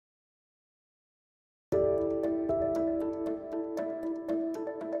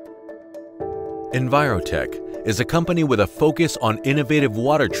Envirotech is a company with a focus on innovative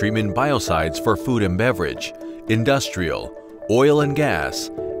water treatment biocides for food and beverage, industrial, oil and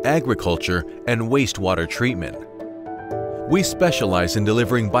gas, agriculture, and wastewater treatment. We specialize in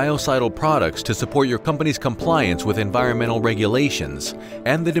delivering biocidal products to support your company's compliance with environmental regulations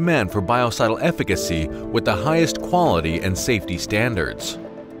and the demand for biocidal efficacy with the highest quality and safety standards.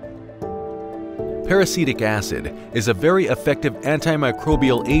 Peracetic acid is a very effective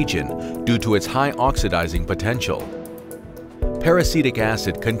antimicrobial agent due to its high oxidizing potential. Peracetic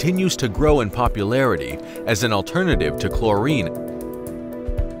acid continues to grow in popularity as an alternative to chlorine.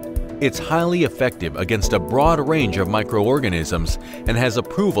 It's highly effective against a broad range of microorganisms and has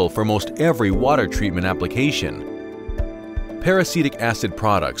approval for most every water treatment application. Peracetic acid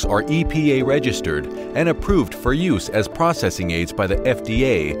products are EPA registered and approved for use as processing aids by the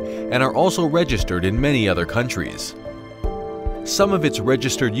FDA and are also registered in many other countries. Some of its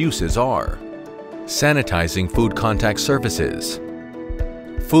registered uses are sanitizing food contact surfaces,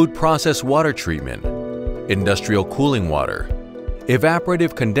 food process water treatment, industrial cooling water,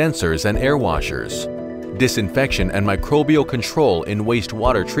 evaporative condensers and air washers, disinfection and microbial control in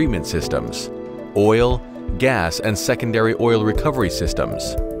wastewater treatment systems, oil, gas and secondary oil recovery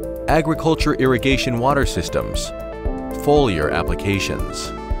systems, agriculture irrigation water systems, foliar applications.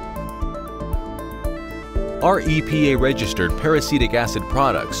 Our EPA-registered peracetic acid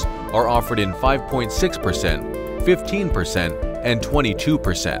products are offered in 5.6%, 15%, and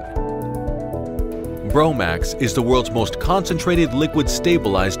 22%. Bromax is the world's most concentrated liquid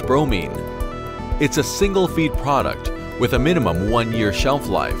stabilized bromine. It's a single feed product with a minimum 1-year shelf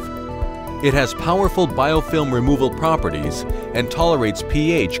life. It has powerful biofilm removal properties and tolerates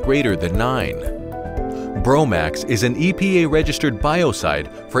pH greater than 9. Bromax is an EPA-registered biocide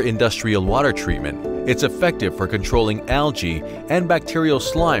for industrial water treatment. It's effective for controlling algae and bacterial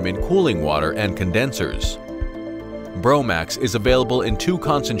slime in cooling water and condensers. Bromax is available in 2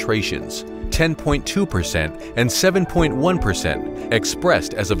 concentrations, 10.2% and 7.1%,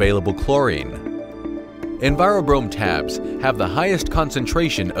 expressed as available chlorine. Enviro tabs have the highest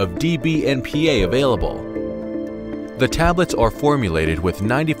concentration of DBNPA available. The tablets are formulated with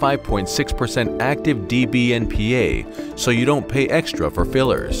 95.6% active DBNPA, so you don't pay extra for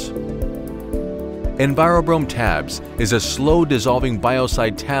fillers. Enviro tabs is a slow-dissolving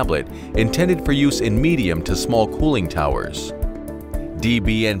biocide tablet intended for use in medium to small cooling towers.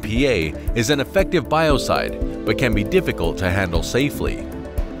 DBNPA is an effective biocide but can be difficult to handle safely.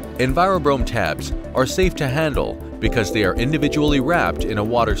 Enviro tabs are safe to handle because they are individually wrapped in a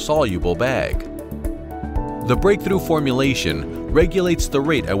water-soluble bag. The breakthrough formulation regulates the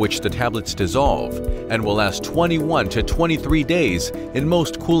rate at which the tablets dissolve and will last 21 to 23 days in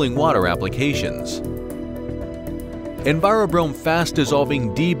most cooling water applications. Enviro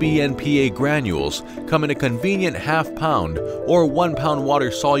fast-dissolving DBNPA granules come in a convenient half-pound or 1-pound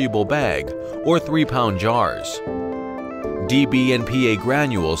water-soluble bag or 3-pound jars. DBNPA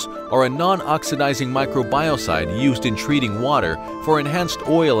granules are a non-oxidizing microbiocide used in treating water for enhanced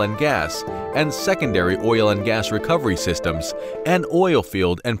oil and gas and secondary oil and gas recovery systems and oil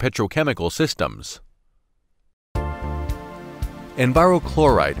field and petrochemical systems.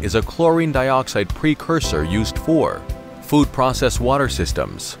 Envirochloride is a chlorine dioxide precursor used for food process water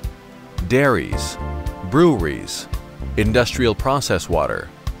systems, dairies, breweries, industrial process water,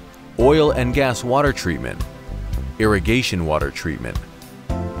 oil and gas water treatment, irrigation water treatment.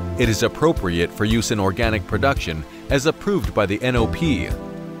 It is appropriate for use in organic production as approved by the NOP.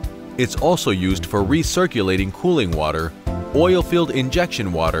 It's also used for recirculating cooling water, oil field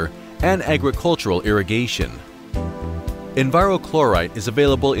injection water, and agricultural irrigation. Envirochloride is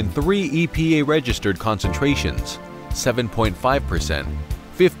available in 3 EPA-registered concentrations, 7.5%,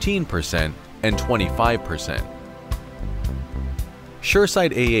 15%, and 25%.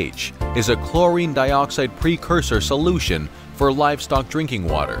 Sureside AH is a chlorine dioxide precursor solution for livestock drinking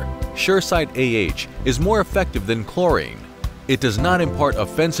water. Sureside AH is more effective than chlorine. It does not impart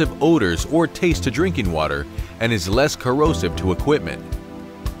offensive odors or taste to drinking water and is less corrosive to equipment.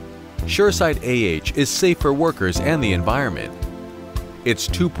 Sureside AH is safe for workers and the environment. It's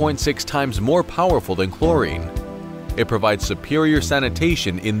 2.6 times more powerful than chlorine. It provides superior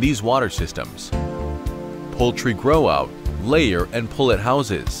sanitation in these water systems: poultry grow-out, layer and pullet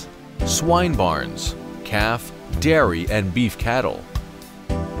houses, swine barns, calf, dairy, and beef cattle.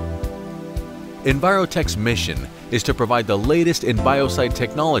 Envirotech's mission is to provide the latest in biocide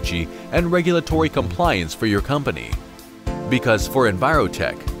technology and regulatory compliance for your company. Because for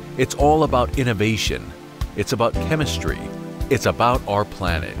Envirotech, it's all about innovation, it's about chemistry, it's about our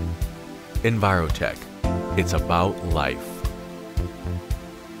planet. Envirotech, it's about life.